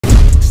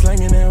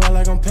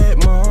pet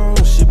my own.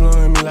 She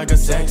blowing me like a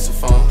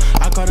saxophone.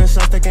 I call the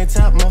shots, they can't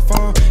tap my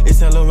phone. It's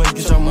hella way,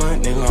 get your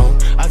money long.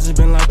 I just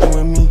been locked in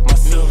with me,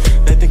 myself.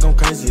 They think I'm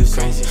crazy as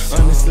crazy.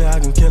 Honestly, I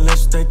can kill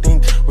less what they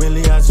think.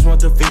 Really, I just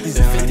want the 50s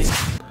and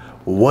 50s.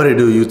 What it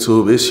do,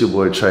 YouTube? It's your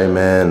boy Trey,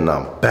 man, and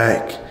I'm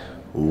back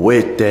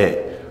with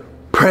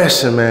that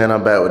pressure, man.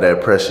 I'm back with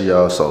that pressure,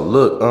 y'all. So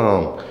look,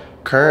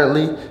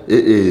 currently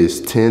it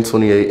is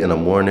 10:28 in the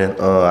morning.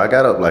 I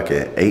got up like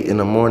at 8 in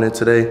the morning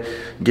today,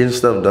 getting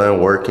stuff done,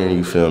 working,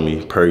 you feel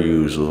me, per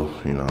usual,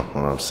 you know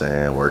what I'm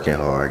saying, working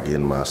hard,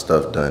 getting my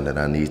stuff done that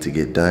I need to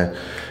get done.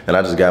 And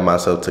I just got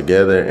myself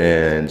together,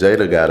 and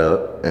Jada got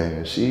up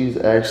and she's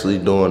actually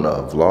doing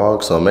a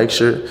vlog, so make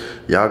sure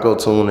y'all go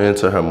tune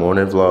into her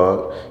morning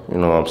vlog, you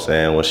know what I'm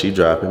saying, when she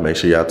drop it, make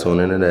sure y'all tune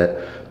into that.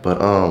 But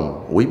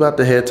we about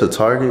to head to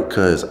Target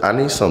because I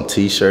need some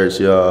t-shirts,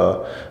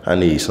 y'all. I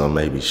need some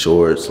maybe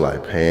shorts,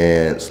 like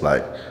pants,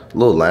 like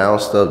little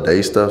lounge stuff,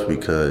 day stuff,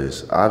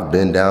 because I've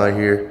been down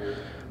here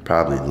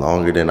probably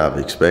longer than I've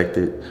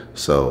expected.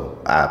 So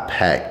I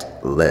packed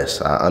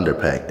less, I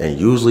underpacked. And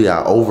usually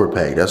I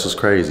overpack, that's what's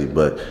crazy.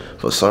 But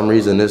for some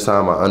reason this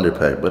time I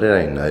underpacked, but it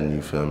ain't nothing,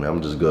 you feel me?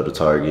 I'm just go to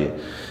Target,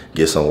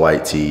 get some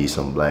white tees,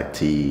 some black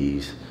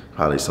tees,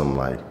 probably some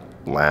like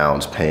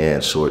lounge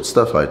pants, shorts,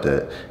 stuff like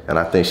that. And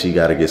I think she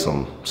got to get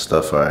some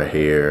stuff for her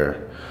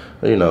hair,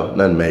 you know,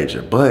 nothing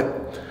major. But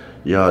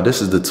y'all,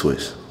 this is the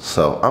twist.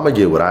 So I'm gonna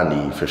get what I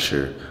need for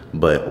sure.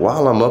 But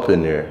while I'm up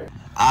in there,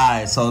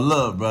 alright, so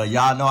look, bro,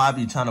 y'all know I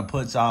be trying to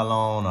put y'all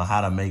on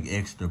how to make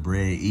extra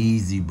bread,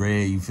 easy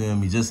bread, you feel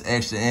me, just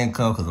extra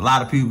income, because a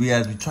lot of people be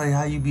asking me, Trey,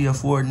 how you be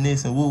affording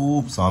this and whoop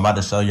whoop. So I'm about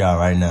to show y'all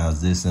right now.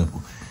 It's this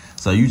simple.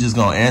 So you just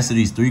gonna answer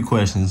these 3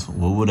 questions,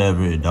 well,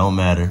 whatever, it don't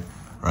matter,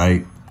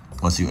 right?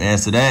 Once you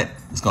answer that,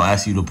 it's gonna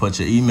ask you to put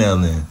your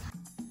email in.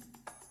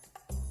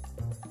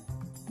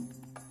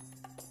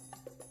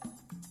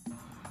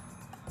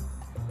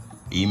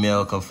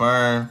 Email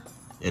confirm.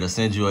 It'll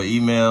send you an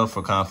email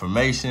for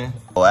confirmation.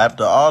 So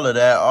after all of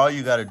that, all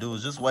you gotta do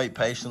is just wait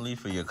patiently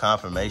for your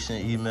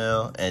confirmation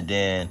email. And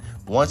then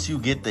once you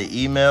get the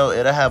email,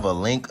 it'll have a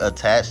link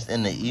attached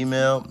in the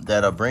email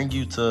that'll bring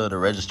you to the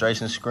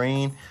registration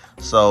screen.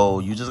 So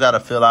you just gotta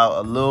fill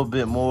out a little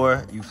bit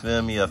more, you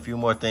feel me, a few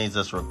more things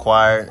that's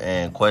required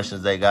and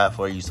questions they got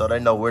for you so they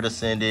know where to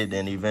send it.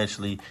 And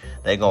eventually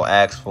they gonna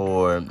ask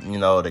for, you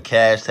know, the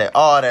cash tag,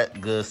 all that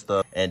good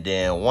stuff. And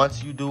then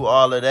once you do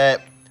all of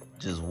that,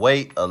 just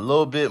wait a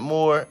little bit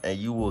more and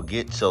you will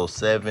get your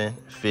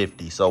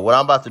 $750. So what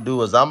I'm about to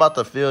do is I'm about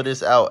to fill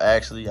this out.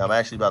 I'm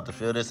actually about to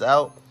fill this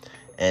out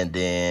and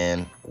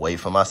then wait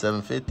for my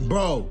 $750.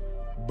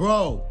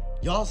 Bro,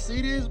 y'all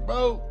see this,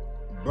 bro?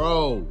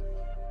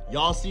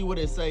 Y'all see what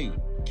it say?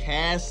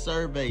 Cash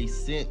Survey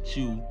sent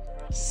you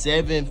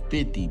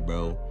 $750,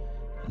 bro.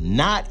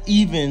 Not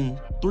even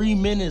 3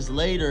 minutes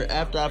later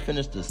after I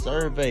finished the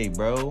survey,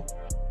 bro.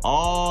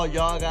 All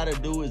y'all gotta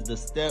do is the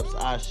steps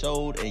I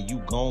showed and you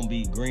gon'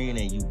 be green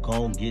and you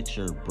gon' get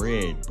your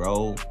bread,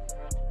 bro.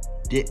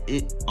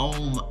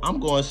 I'm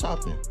going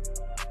shopping.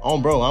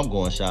 Bro, I'm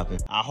going shopping.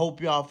 I hope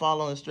y'all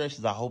follow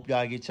instructions. I hope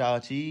y'all get y'all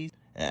cheese.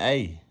 And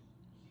hey,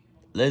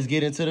 let's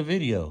get into the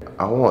video.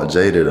 I want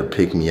Jada to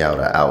pick me out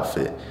an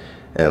outfit.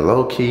 And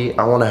low key,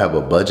 I wanna have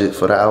a budget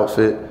for the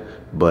outfit,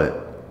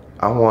 but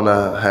I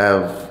wanna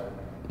have,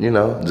 you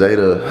know,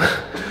 Jada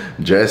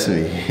dress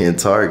me in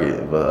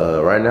Target.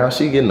 But right now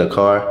she getting the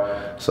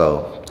car.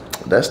 So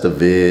that's the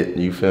vid,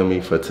 you feel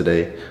me, for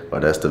today. Or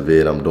that's the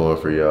vid I'm doing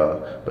for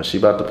y'all. But she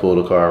about to pull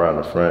the car around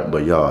the front.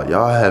 But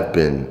y'all have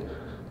been,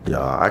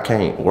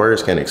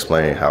 words can't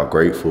explain how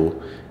grateful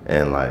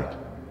and like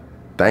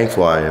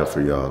thankful I am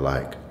for y'all.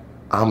 Like,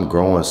 I'm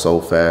growing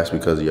so fast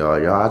because of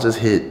y'all. I just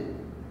hit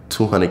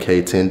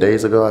 200K 10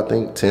 days ago, I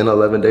think, 10,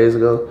 11 days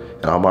ago.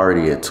 And I'm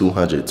already at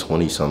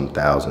 220-something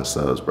thousand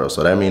subs, bro.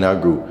 So that means I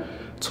grew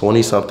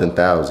 20-something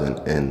thousand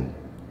in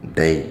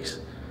days.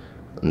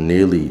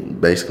 Nearly,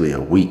 basically a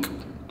week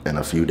and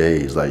a few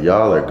days. Like,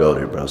 y'all are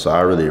goated, bro. So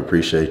I really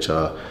appreciate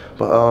y'all.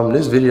 But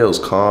this video is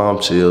calm,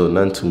 chill,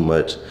 nothing too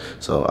much.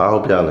 So I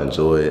hope y'all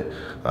enjoy it.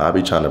 I'll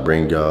be trying to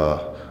bring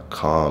y'all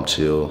calm,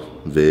 chill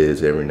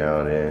vids every now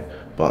and then.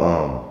 But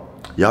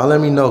y'all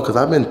let me know, because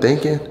I've been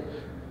thinking,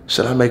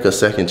 should I make a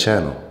second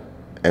channel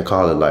and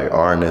call it like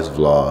RNS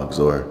Vlogs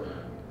or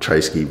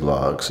RNStrayyy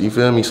Vlogs? You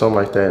feel me? Something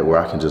like that, where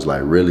I can just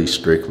like really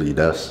strictly,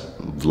 that's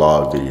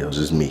vlog videos,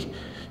 just me. You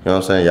know what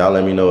I'm saying? Y'all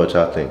let me know what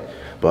y'all think.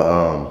 But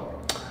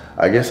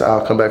I guess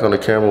I'll come back on the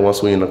camera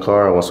once we in the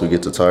car, once we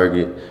get to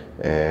Target.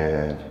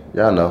 And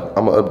y'all know,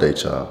 I'm gonna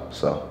update y'all.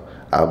 So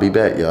I'll be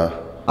back, y'all.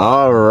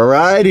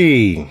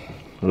 Alrighty,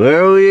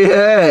 where we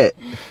at?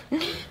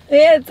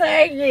 We at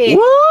Target.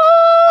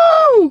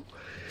 Woo!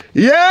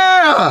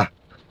 Yeah!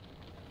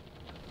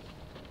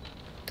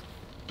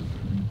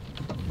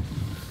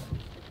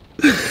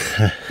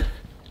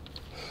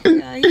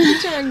 You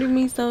trying to do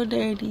me so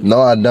dirty.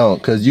 No, I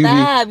don't, cause you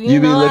be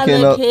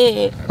looking up.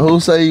 Hit. Who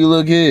say you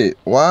look hit?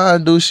 Why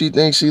do she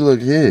think she look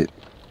hit?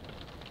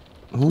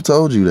 Who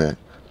told you that?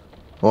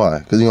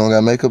 Why? Cause you don't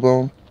got makeup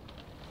on?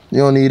 You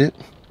don't need it.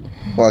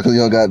 Why? Cause you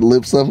don't got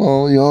lip stuff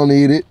on. You don't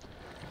need it.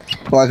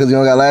 Why? Cause you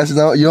don't got lashes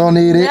on. You don't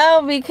need it.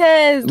 No,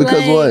 because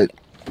Because like,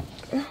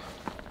 what?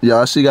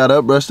 Y'all, she got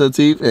up, brushed her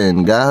teeth,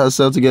 and got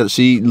herself together.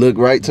 She looked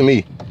right to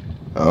me.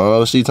 I don't know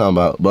what she talking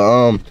about.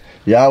 But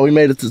y'all, we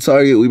made it to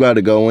Target. We about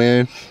to go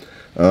in.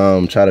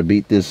 Try to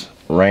beat this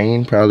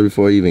rain probably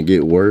before it even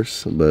get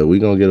worse. But we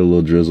gonna get a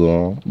little drizzle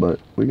on. But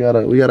we got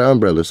an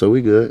umbrella, so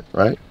we good,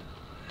 right?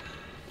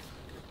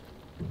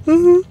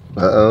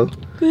 Uh-oh.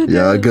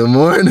 Y'all, good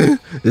morning.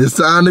 It's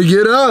time to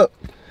get up.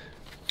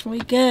 we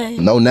good.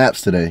 No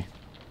naps today.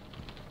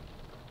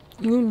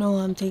 You know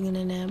I'm taking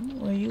a nap,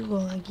 or you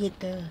gonna get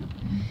the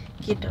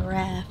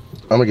raft.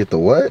 I'm gonna get the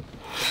what?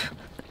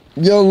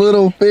 Yo,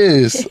 little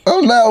fish.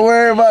 I'm not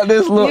worried about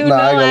this look. You Nah, know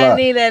I ain't gonna I lie.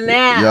 need a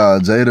nap. Y'all,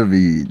 Jada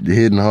be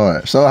hitting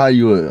hard. So how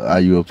you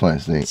a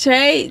punch thing?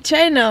 Trey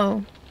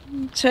know.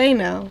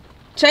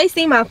 Trey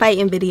seen my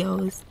fighting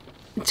videos.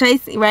 Trey,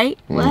 right?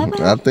 What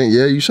happened? I think,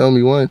 yeah, you showed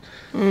me one.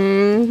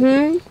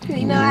 You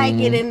know I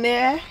get in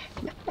there.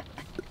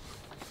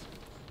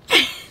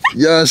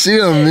 Yeah, she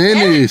a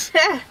menace.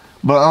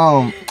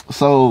 But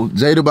so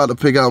Jada about to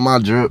pick out my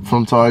drip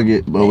from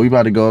Target, but we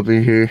about to go up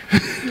in here.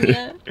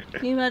 Yeah,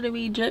 you about to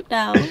be dripped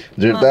out.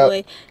 Dripped my out?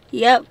 boy.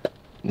 Yep.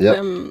 Yep.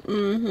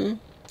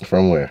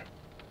 From where?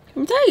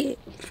 From Target.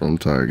 From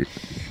Target.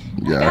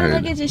 Yeah, I Gotta heard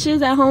look it. at your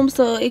shoes at home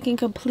so it can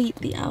complete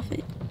the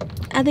outfit.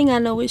 I think I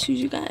know what shoes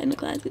you got in the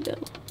closet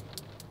though.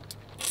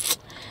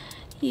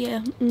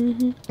 Yeah.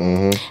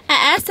 I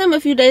asked him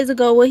a few days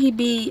ago would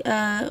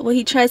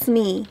he trust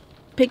me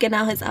picking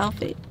out his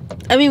outfit.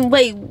 I mean,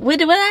 wait, what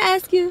did I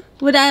ask you?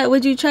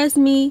 Would you trust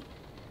me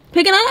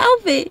picking out an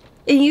outfit?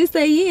 And you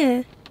say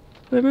yeah.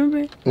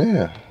 Remember?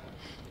 Yeah.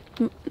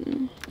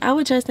 I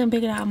would trust him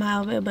picking out my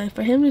outfit, but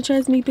for him to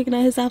trust me picking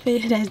out his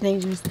outfit, that's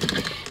dangerous.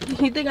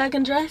 You think I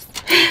can dress?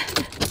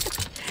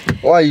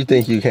 Why you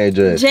think you can't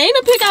dress? Jane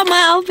to pick out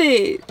my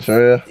outfit. For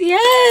real?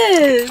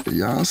 Yes.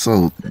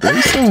 Y'all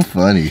they so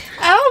funny.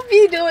 I don't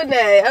be doing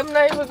that. I'm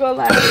not even gonna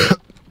lie.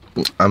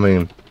 I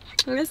mean,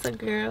 That's a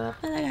girl. I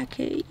feel like I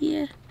could,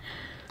 yeah.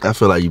 I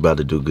feel like you about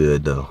to do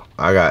good though.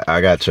 I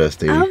got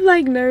trust in you. I'm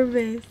like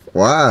nervous.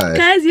 Why?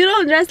 Cause you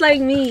don't dress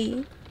like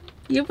me.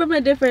 You're from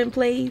a different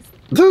place.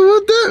 Dude,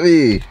 what that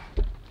mean?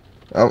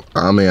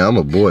 I mean, I'm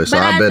a boy, so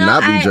I better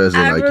not be dressing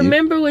like you. I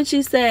remember what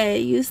you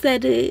said. You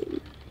said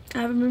it.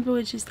 I remember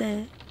what you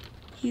said.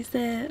 You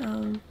said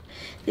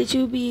that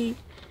you be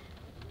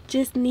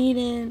just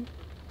needing.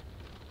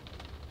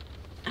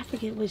 I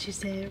forget what you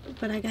said,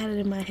 but I got it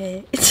in my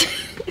head.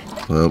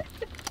 Well,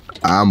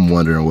 I'm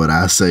wondering what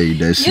I say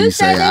that she You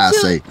say said that I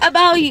say.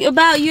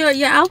 about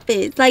your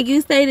outfits. Like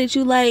you say that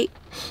you like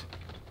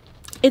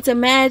it's a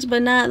match,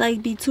 but not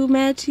like be too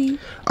matchy.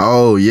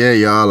 Oh yeah,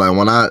 y'all. Like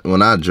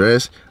when I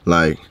dress,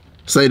 like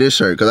say this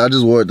shirt, cause I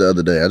just wore it the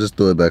other day. I just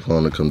threw it back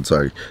on to come to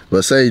Target.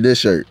 But say this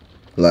shirt,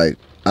 like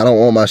I don't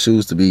want my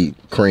shoes to be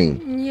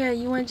cream. Yeah,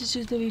 you want your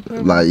shoes to be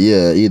purple. Like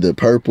yeah, either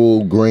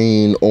purple,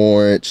 green,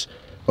 orange,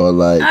 or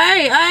like. All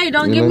right,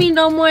 don't give me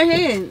no more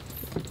hints.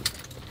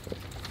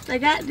 I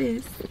got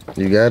this.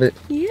 You got it?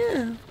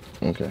 Yeah.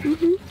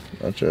 Okay.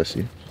 I trust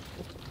you.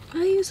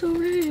 Why are you so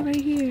red right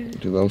here?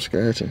 Cause I'm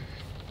scratching.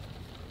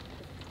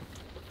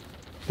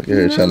 Look at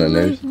her trying to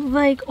nurse.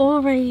 Like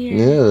all right here.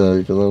 Yeah,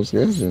 because I'm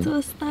scratching.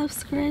 So stop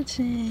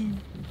scratching.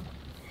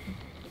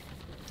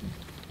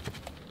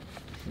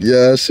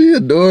 Yeah, she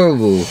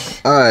adorable.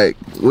 Alright,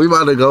 we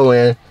about to go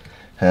in.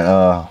 And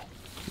I'm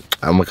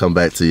gonna come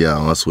back to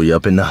y'all once we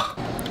up and now.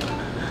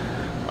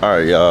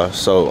 Alright y'all,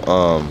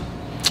 so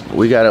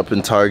we got up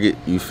in Target,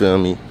 you feel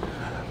me?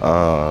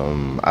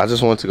 I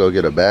just went to go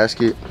get a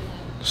basket.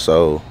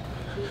 So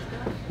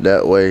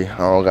that way I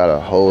don't gotta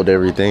hold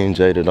everything.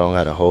 Jada don't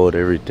gotta hold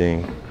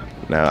everything.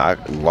 Now I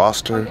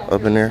lost her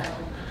up in there.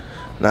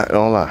 Not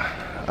gonna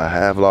lie, I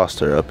have lost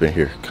her up in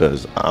here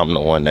because I'm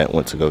the one that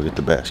went to go get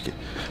the basket.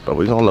 But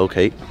we gonna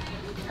locate.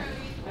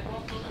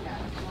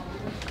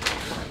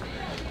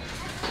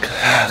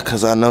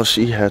 Cause I know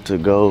she had to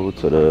go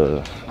to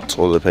the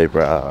toilet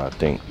paper aisle, I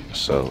think.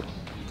 So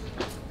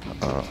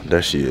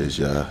there she is,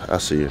 y'all. I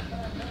see her.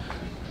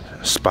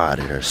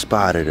 Spotted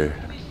her.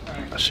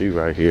 She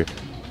right here.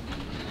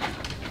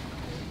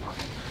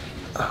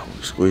 Oh,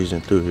 we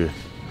squeezing through here.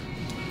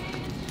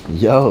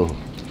 Yo,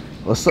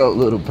 what's up,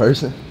 little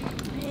person?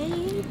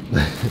 Hey.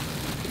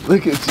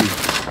 Look at you.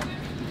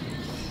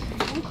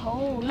 I'm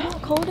cold. You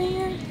cold in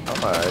here?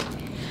 I'm alright.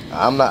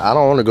 I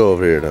don't want to go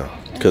over here though,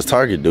 cause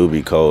Target do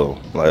be cold,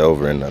 like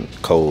over in the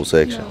cold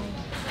section. No.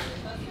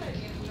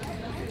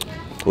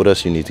 What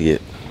else you need to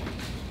get?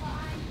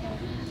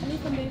 I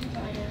need some baby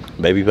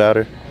powder. Baby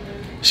powder?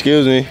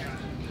 Excuse me.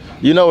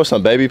 You know where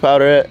some baby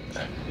powder at?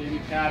 Baby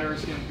powder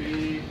is going to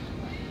be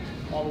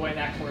all the way in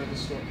that corner of the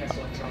store, past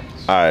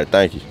electronics. All right,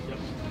 thank you.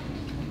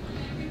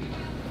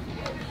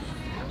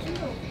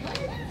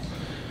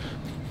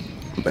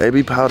 Yep.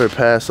 Baby powder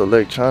past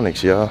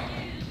electronics, y'all.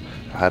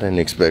 I didn't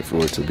expect for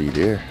it to be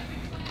there.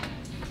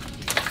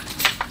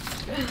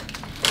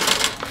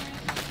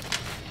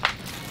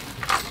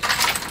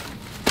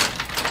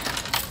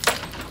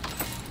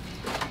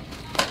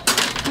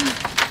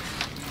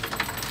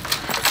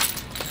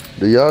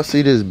 Do y'all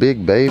see this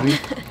big baby?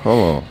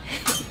 Hold on.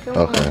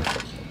 Okay.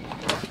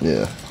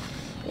 Yeah.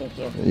 Thank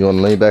you. You want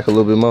to lean back a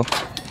little bit more?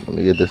 Let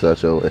me get this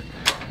out your way.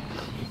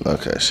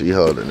 Okay, she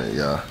holding it,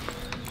 y'all.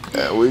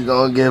 And we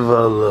gonna give her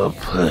a little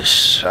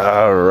push.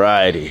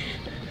 Alrighty.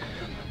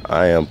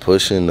 I am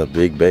pushing the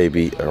big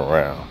baby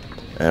around.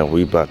 And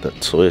we about to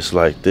twist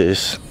like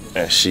this.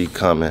 And she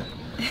coming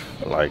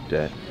like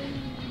that.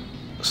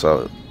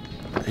 So,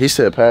 he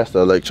said past the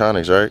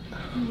electronics, right?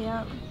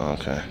 Yeah.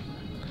 Okay.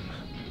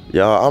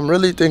 Y'all, I'm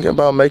really thinking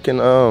about making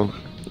a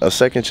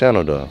second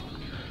channel though.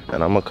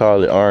 And I'm gonna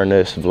call it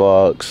RNS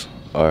Vlogs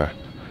or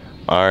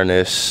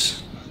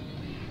RNS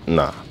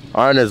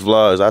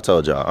Vlogs. I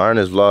told y'all,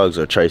 RNS Vlogs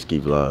or Trayyy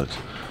Vlogs.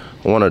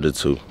 One of the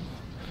two.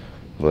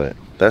 But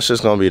that's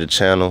just gonna be the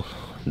channel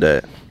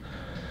that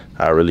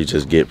I really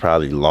just get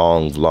probably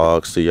long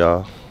vlogs to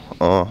y'all.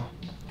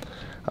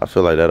 I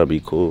feel like that'll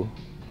be cool.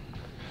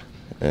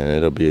 And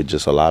it'll be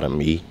just a lot of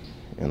me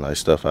and like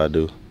stuff I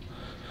do.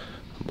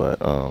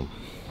 But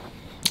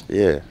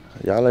yeah,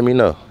 y'all let me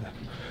know.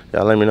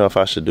 Y'all let me know if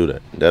I should do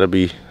that. That'll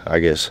be, I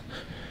guess,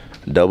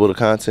 double the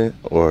content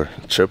or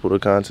triple the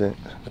content,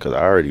 because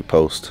I already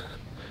post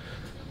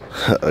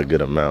a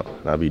good amount.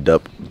 I'll be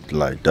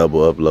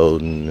double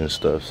uploading and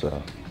stuff.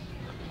 So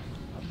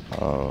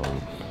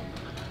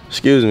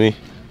excuse me,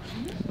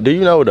 do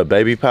you know what a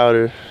baby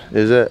powder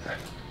is at?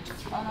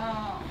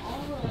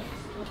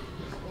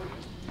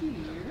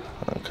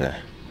 Okay.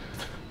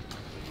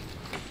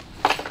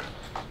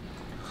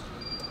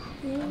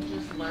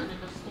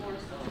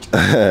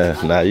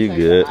 Nah, you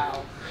good.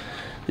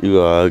 You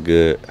all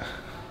good.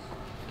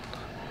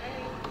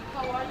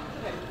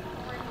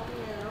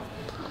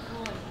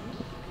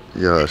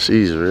 Yo,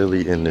 she's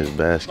really in this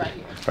basket.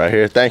 Right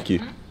here, thank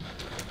you.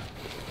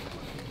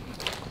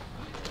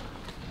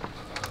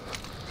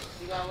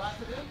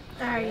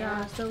 Alright,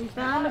 y'all. So we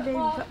found the baby.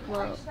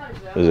 Well,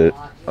 Is it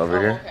over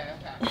here?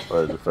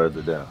 Or is it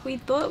further down? we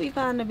thought we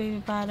found the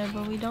baby powder,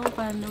 but we don't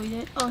find it. We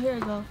didn't. Oh, here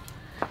we go.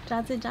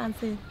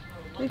 Johnson.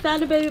 We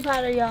found the baby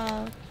powder,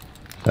 y'all.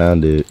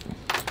 Found it.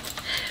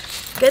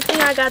 Good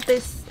thing I got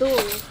this stool.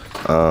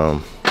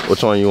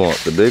 Which one you want?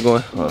 The big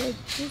one? Yeah,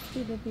 this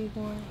be the big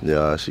one.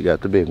 Yeah, she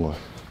got the big one.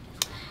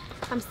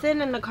 I'm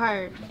sitting in the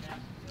cart.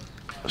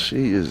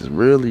 She is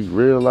really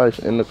real life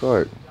in the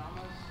cart.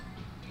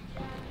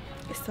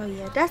 So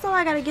yeah, that's all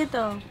I gotta get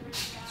though.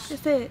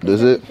 That's it.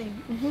 That's it?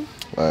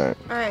 Alright.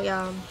 Alright,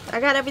 y'all. I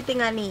got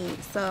everything I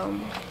need. So when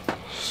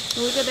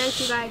we get back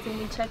to you guys and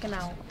we checking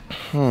out.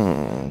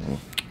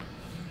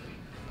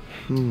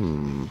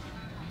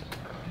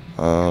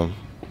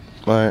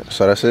 Alright,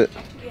 so that's it?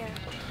 Yeah.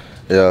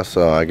 Yeah,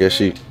 so I guess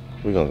we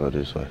gonna go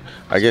this way.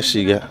 I guess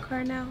she got.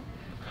 Car now.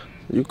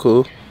 You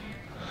cool.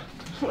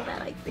 What I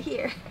like to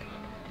hear.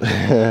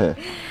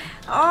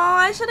 Oh,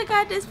 I should have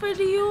got this for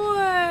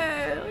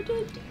Dior.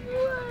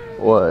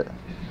 What?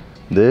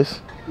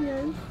 This?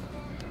 Yes.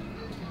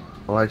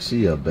 Like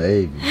she a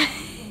baby.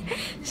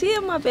 She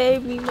is my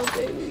baby,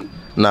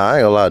 Nah, I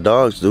ain't gonna lie.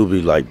 Dogs do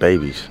be like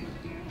babies.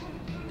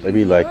 They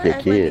be like your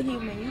Act kid. Like a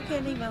human. You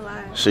can't even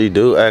lie. She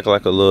do act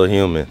like a little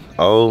human.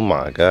 Oh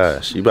my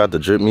gosh. She about to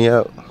drip me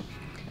out?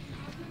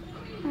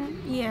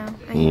 Yeah.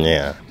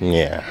 Yeah.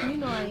 You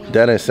know I am.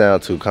 That didn't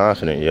sound too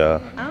confident,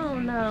 y'all. I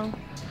don't know.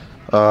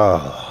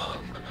 Oh,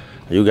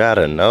 you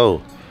gotta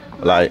know.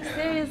 Like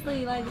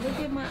Seriously, like look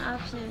at my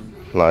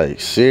options. like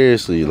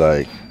seriously,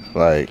 like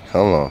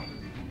hold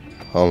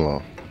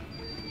on.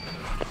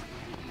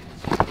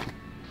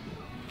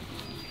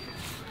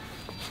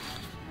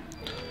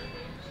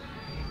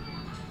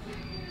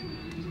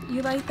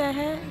 You like that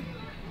hat?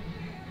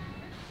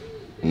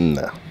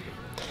 No.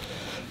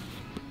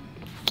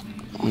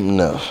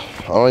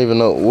 I don't even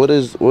know what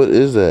is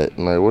that?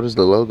 Like, what is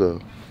the logo?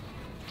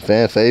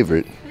 Fan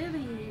favorite.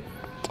 Phillies.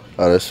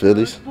 Oh, that's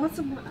Phillies. What's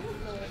the? I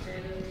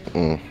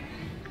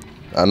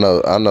don't know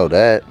what that is. I know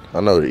that.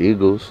 I know the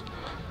Eagles,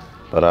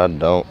 but I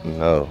don't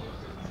know.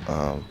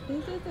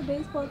 Is this the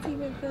baseball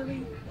team in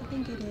Philly? I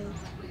think it is.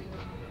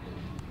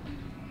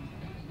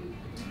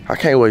 I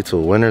can't wait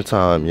till winter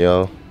time,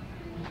 yo.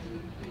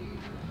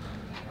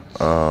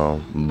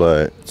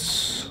 But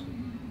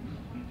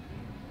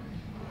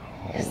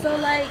So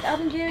like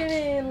I'm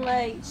getting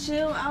like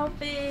chill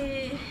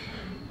outfit.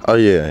 oh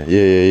yeah.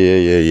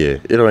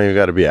 It don't even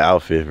gotta be an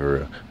outfit for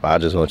real. But I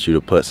just want you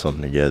to put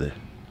something together.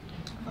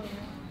 Okay.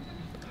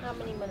 How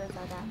many minutes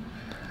I got?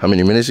 How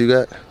many minutes you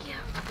got?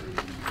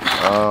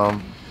 Yeah.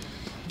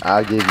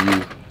 I'll give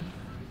you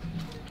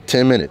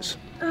 10 minutes.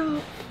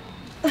 Oh.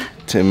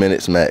 10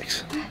 minutes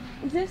max.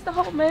 Is this the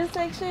whole men's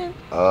section?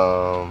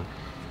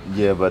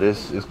 Yeah, but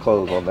it's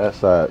closed on that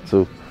side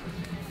too.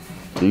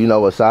 Do you know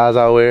what size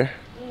I wear?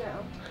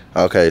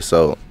 No. Okay,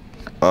 so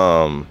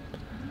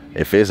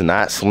if it's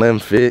not slim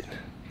fit,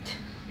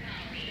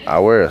 I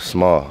wear a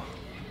small.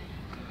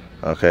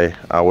 Okay,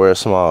 I wear a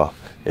small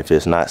if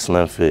it's not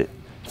slim fit.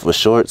 For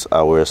shorts,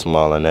 I wear a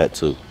small in that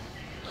too.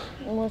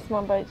 What's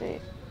my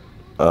budget?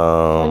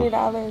 $20.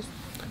 $20.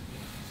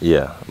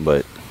 Yeah,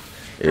 but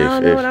I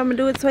don't know what I'm gonna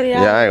do with $20.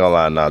 Yeah, I ain't gonna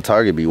lie. Nah,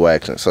 Target be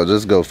waxing. So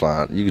just go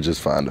find. You can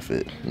just find the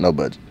fit. No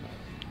budget.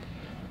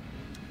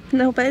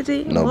 No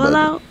budget. No Roll budget.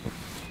 out.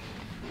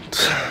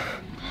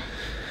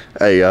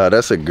 Hey, y'all,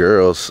 that's a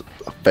girl's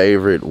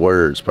favorite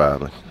words,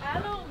 probably. I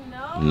don't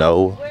know.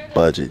 No Where to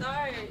budget.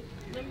 start?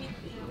 Let me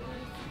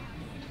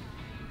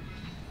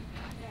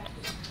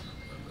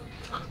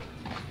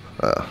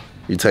see.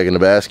 You taking the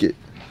basket?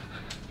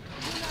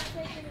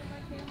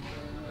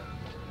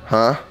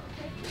 Huh?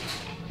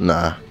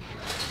 Nah.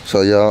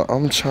 So y'all,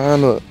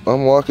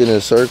 I'm walking in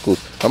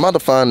circles. I'm about to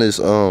find this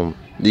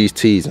these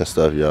teas and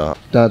stuff, y'all.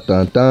 Dun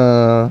dun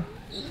dun.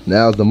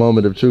 Now's the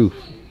moment of truth.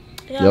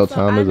 Yo, So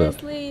time is up.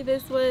 honestly,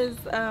 this was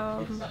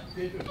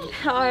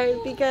hard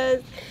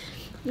because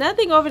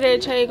nothing over there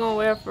Trey gonna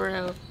wear for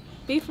real.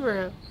 Be for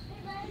real.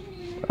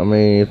 I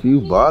mean, if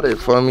you bought it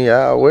for me,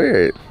 I'll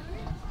wear it.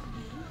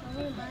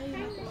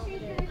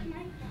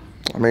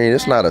 I mean,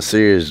 it's not a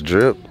serious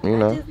drip, you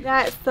know. I just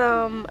got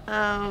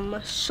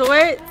some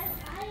shorts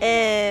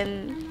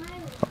and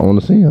I want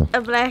to see him.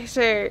 a black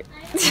shirt.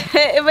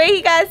 But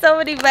he got so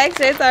many black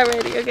shirts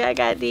already. Okay, I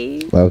got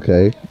these.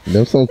 Okay,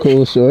 them some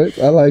cool shorts.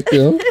 I like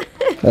them.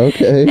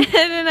 Okay. And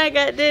then I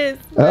got this.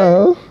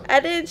 Oh. I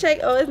didn't check.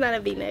 Oh, it's not a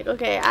V-neck.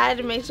 Okay, I had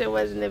to make sure it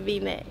wasn't a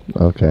V-neck.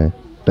 Okay.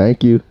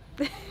 Thank you.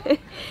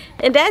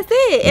 And that's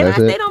it. And That's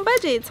I it? stayed on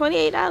budget.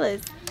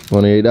 $28.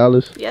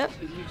 $28. Yep.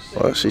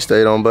 Well, she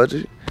stayed on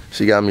budget.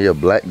 She got me a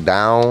black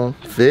down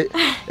fit,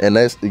 and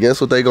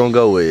guess what they gonna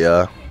go with,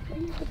 y'all?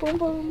 Boom,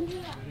 boom.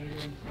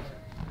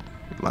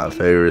 My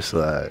favorite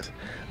slides.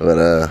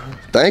 But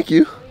thank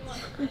you.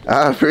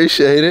 I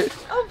appreciate it.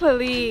 Oh,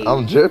 please.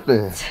 I'm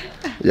dripping.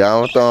 Yeah,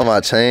 I'm gonna throw on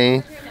my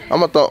chain. I'm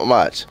gonna put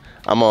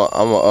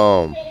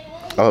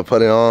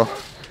it on,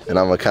 and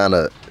I'm gonna kind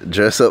of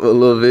dress up a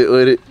little bit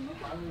with it,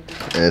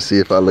 and see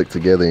if I look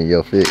together in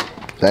your fit.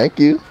 Thank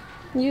you.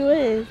 You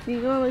is.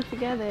 You gonna look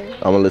together.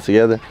 I'm gonna look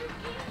together.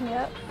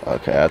 Yep.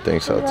 Okay, I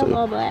think so too.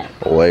 All black.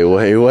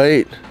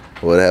 Wait.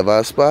 What have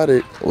I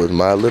spotted with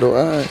my little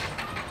eye?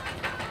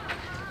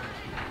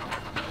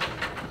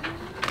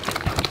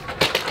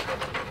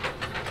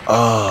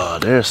 Oh,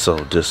 they're so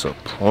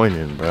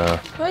disappointing, bro.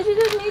 Why'd you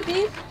just need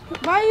these?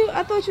 Why you?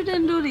 I thought you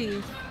didn't do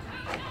these.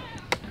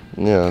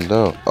 Yeah, I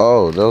don't.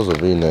 Oh, those are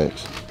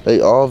V-necks. They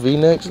all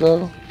V-necks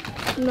though?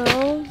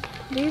 No.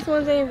 These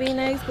ones ain't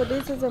V-necks, but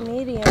this is a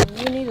medium.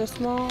 You need a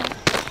small.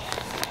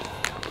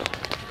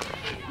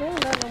 They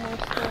don't got no more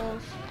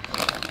smalls.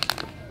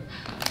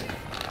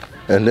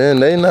 And then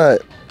they not.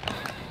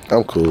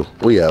 I'm cool.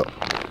 We out.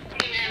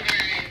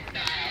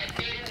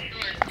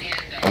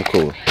 I'm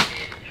cool.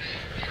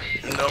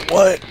 You know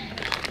what?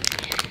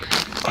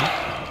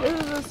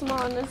 This is a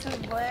small and this is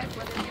black,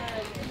 but it's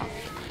not.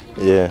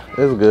 Yeah,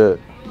 it's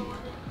good.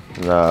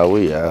 Nah,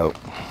 we out.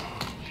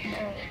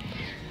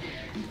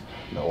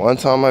 The one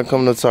time I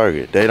come to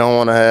Target, they don't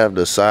want to have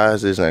the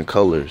sizes and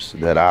colors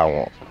that I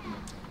want.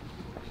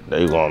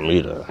 They want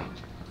me to.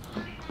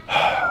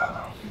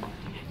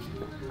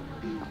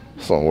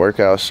 Some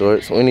workout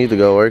shorts. We need to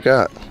go work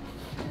out.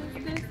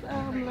 This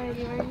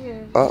lady right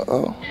here.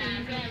 Uh-oh.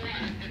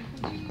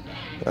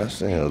 I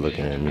see her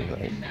looking at me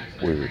like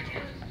weird.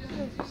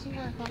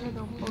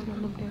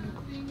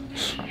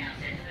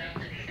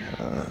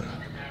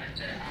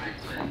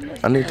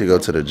 I need to go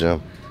to the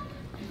gym.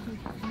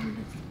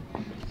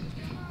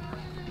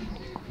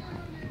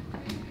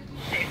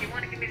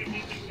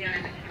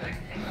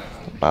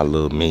 My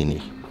little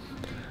meanie.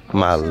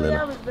 My That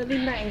little. was really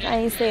nice. I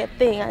ain't say a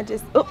thing. I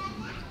just. Oh.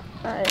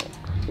 Alright.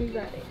 You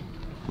got it.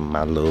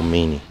 My little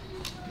meanie.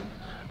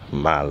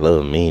 My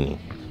little meanie.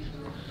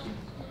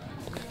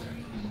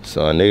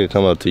 So a nigga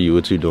come up to you,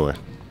 what you doing?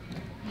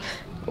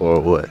 Or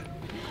what?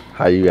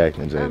 How you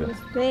acting, I'm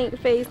Jada? stink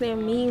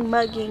facing mean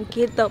mugging.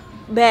 Get the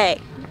back.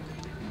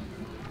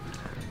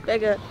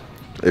 Back up.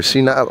 If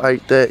she not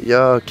like that,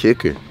 y'all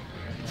kick her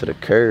to the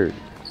curb.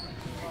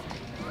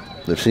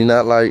 If she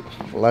not like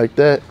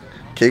that,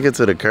 kick it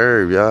to the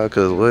curb, y'all.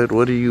 Cause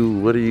what are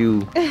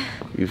you?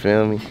 You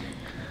feel me?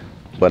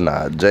 But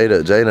nah,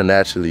 Jada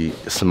naturally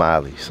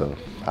smiley, so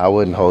I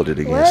wouldn't hold it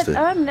against What?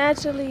 her. I'm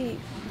naturally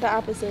the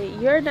opposite.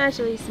 You're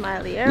naturally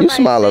smiley. You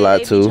smile a say lot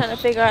they be too. Trying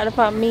to figure out if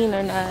I'm mean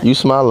or not. You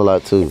smile a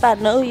lot too, If I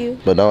know you,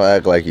 but don't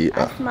act like you.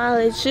 I smile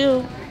at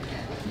you.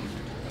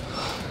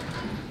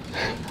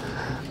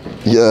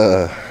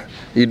 Yeah,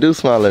 you do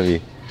smile at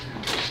me,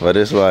 but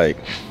it's like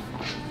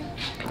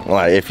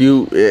if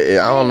you, I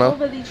don't know,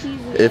 Overly cheesy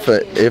if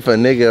at you. a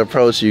nigga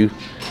approach you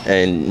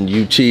and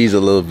you cheese a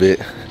little bit,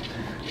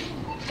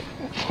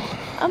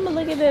 I'ma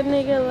look at that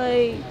nigga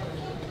like.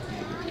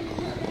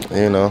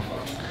 you know.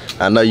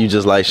 I know you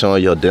just like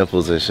showing your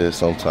dimples and shit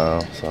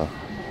sometimes, so.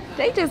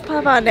 They just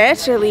pop out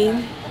naturally.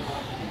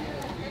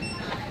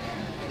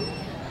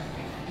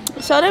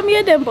 Show them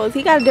your dimples.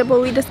 He got a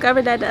dimple. We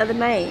discovered that the other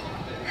night.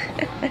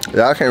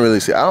 Yeah, I can't really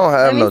see. I don't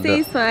have no Let me see,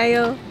 dimples.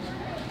 smile.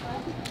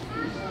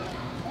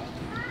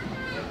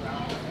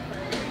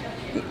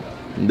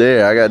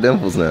 There, I got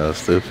dimples now,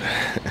 stupid.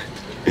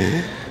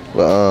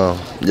 But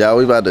y'all,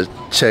 we about to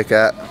check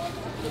out.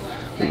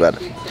 We about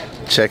to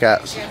check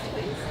out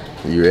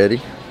You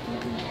ready?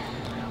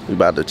 We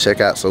about to check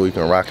out so we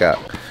can rock out.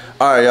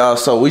 All right, y'all,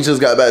 so we just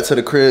got back to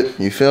the crib.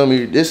 You feel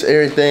me? This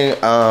everything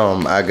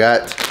I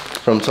got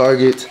from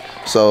Target.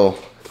 So,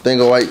 thing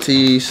of white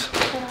tees,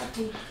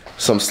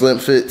 some slim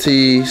fit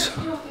tees,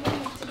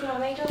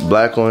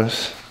 black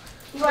ones.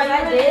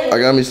 I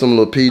got me some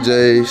little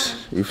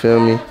PJs, you feel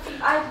me?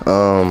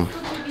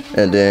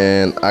 And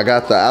then I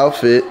got the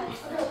outfit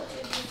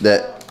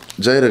that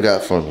Jada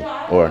got for me.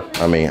 Or,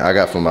 I mean, I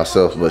got for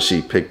myself, but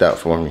she picked out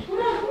for me.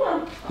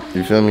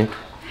 You feel me?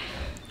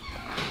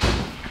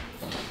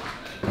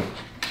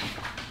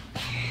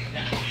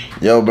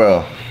 Yo,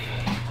 bro.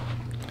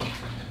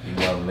 You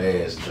my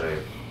man, straight.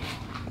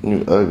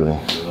 You ugly.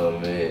 You my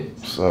man.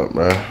 What's up,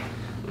 bro?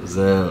 What's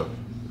up?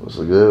 What's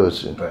so good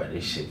with you? Bro,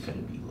 this shit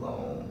finna be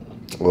long.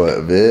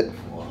 What, vid?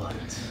 What?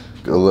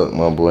 Good luck,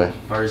 my boy.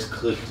 First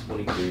clip,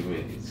 23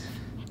 minutes.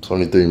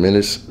 23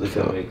 minutes? Look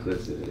how many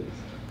clips it is.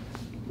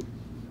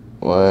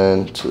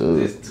 1, 2,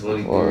 This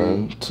 23.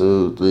 1,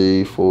 2,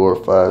 3, 4,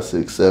 5,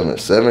 6, 7.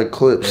 7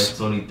 clips. That's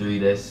 23,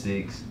 that's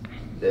 6.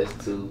 That's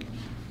 2.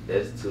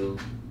 That's 2.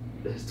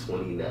 That's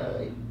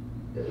 29.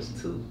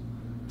 That's 2.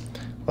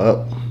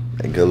 Well,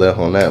 good luck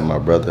on that, my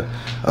brother.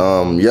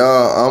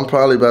 Y'all, I'm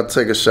probably about to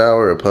take a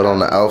shower and put on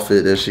the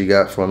outfit that she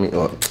got for me.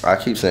 Or I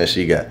keep saying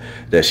she got,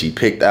 that she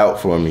picked out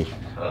for me.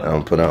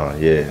 Put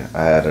on, yeah.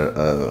 I had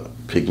to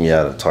pick me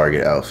out a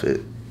Target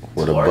outfit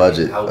with a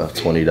budget of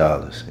 $20.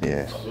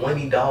 Yeah.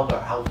 $20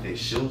 outfit,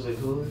 shoes and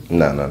hood?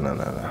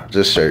 No.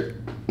 Just shirt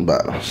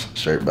bottoms.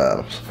 Shirt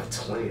bottoms. For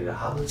 $20?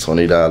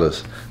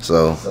 $20.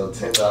 So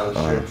 $10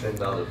 shirt,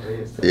 $10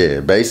 pants. yeah,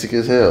 basic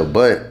as hell.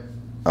 But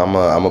I'm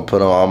gonna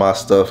put on all my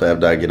stuff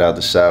after I get out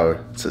the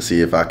shower to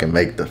see if I can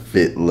make the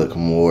fit look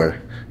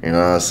more, you know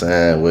what I'm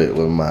saying, with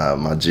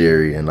my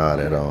jewelry and all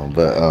that on.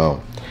 But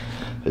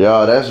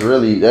y'all, that's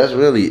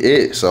really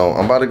it. So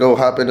I'm about to go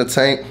hop in the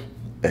tank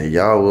and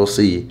y'all will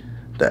see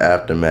the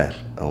aftermath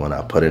of when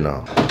I put it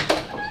on.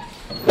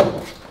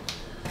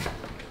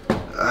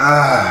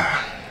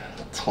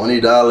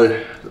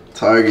 $20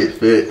 Target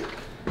fit,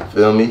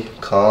 feel me?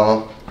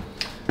 Calm.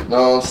 You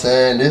know what I'm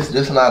saying?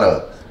 This not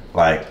a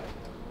like,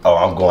 oh,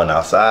 I'm going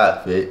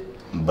outside fit,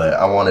 but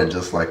I wanted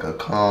just like a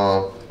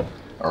calm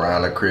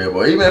around the crib,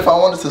 or even if I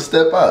wanted to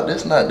step out,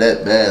 this not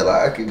that bad.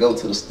 Like I could go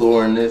to the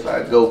store in this,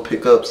 I could go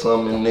pick up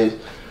something in this.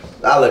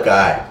 I look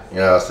alright, you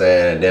know what I'm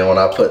saying? And then when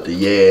I put the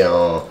yeah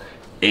on,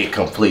 it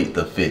complete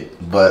the fit.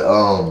 But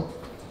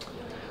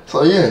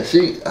so yeah,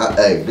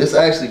 hey, this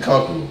actually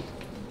comfortable.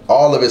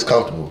 All of it's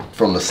comfortable,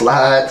 from the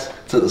slides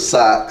to the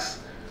socks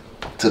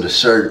to the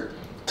shirt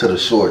to the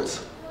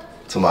shorts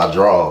to my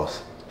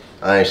drawers.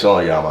 I ain't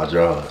showing y'all my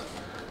drawers,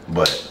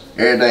 but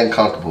everything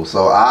comfortable.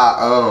 So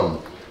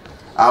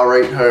I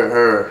rate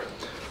her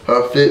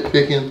fit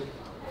picking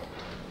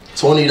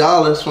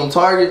 $20 from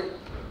Target.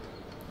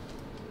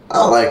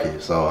 I like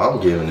it, so I'm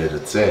giving it a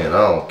 10. I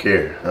don't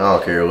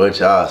care what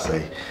y'all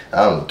say.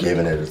 I'm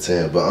giving it a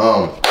 10. But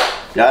y'all,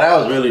 that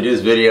was really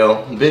this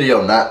video.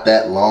 Video not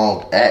that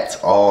long at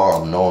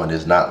all. I'm knowing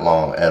it's not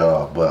long at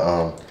all. But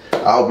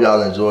I hope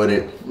y'all enjoyed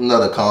it.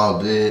 Another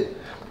calm vid.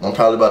 I'm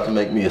probably about to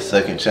make me a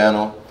second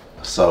channel.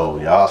 So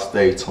y'all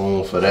stay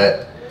tuned for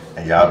that.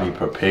 And y'all be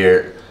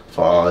prepared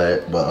for all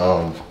that.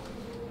 But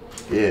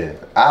yeah,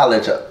 I'll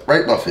let y'all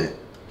rate my fit.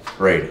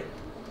 Rate it.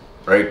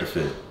 Rate the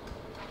fit.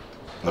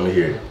 Let me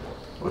hear it.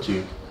 What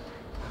you?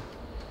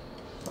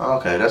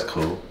 Okay, that's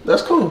cool.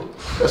 That's cool.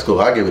 That's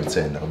cool. I'll give it a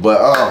 10 though. But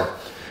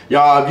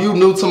y'all, if you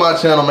new to my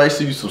channel, make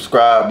sure you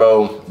subscribe,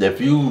 bro. If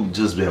you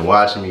just been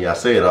watching me, I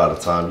say it all the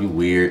time, you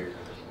weird.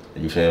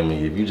 You feel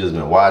me? If you just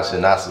been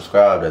watching, not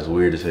subscribe, that's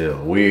weird as hell.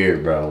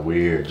 Weird, bro,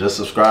 weird. Just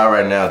subscribe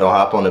right now. Don't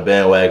hop on the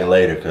bandwagon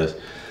later, because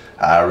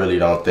I really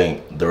don't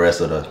think the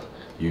rest of the,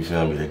 you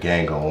feel me, the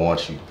gang gonna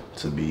want you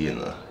to be in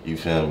the, you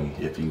feel me,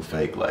 if you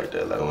fake like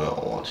that. Like, we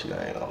don't want you,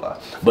 I ain't gonna lie.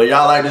 But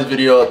y'all like this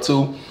video up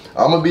too.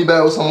 I'm gonna be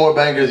back with some more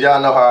bangers.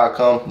 Y'all know how I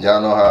come. Y'all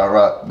know how I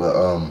rock. But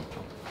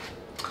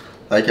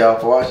thank y'all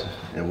for watching.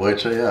 And boy,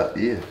 check out.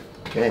 Yeah.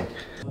 Okay.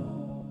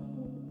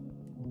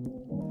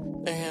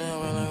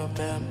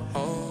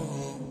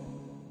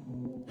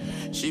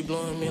 She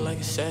blowing me like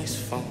a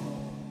saxophone.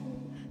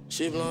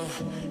 She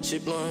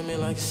blowing me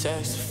like a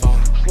saxophone.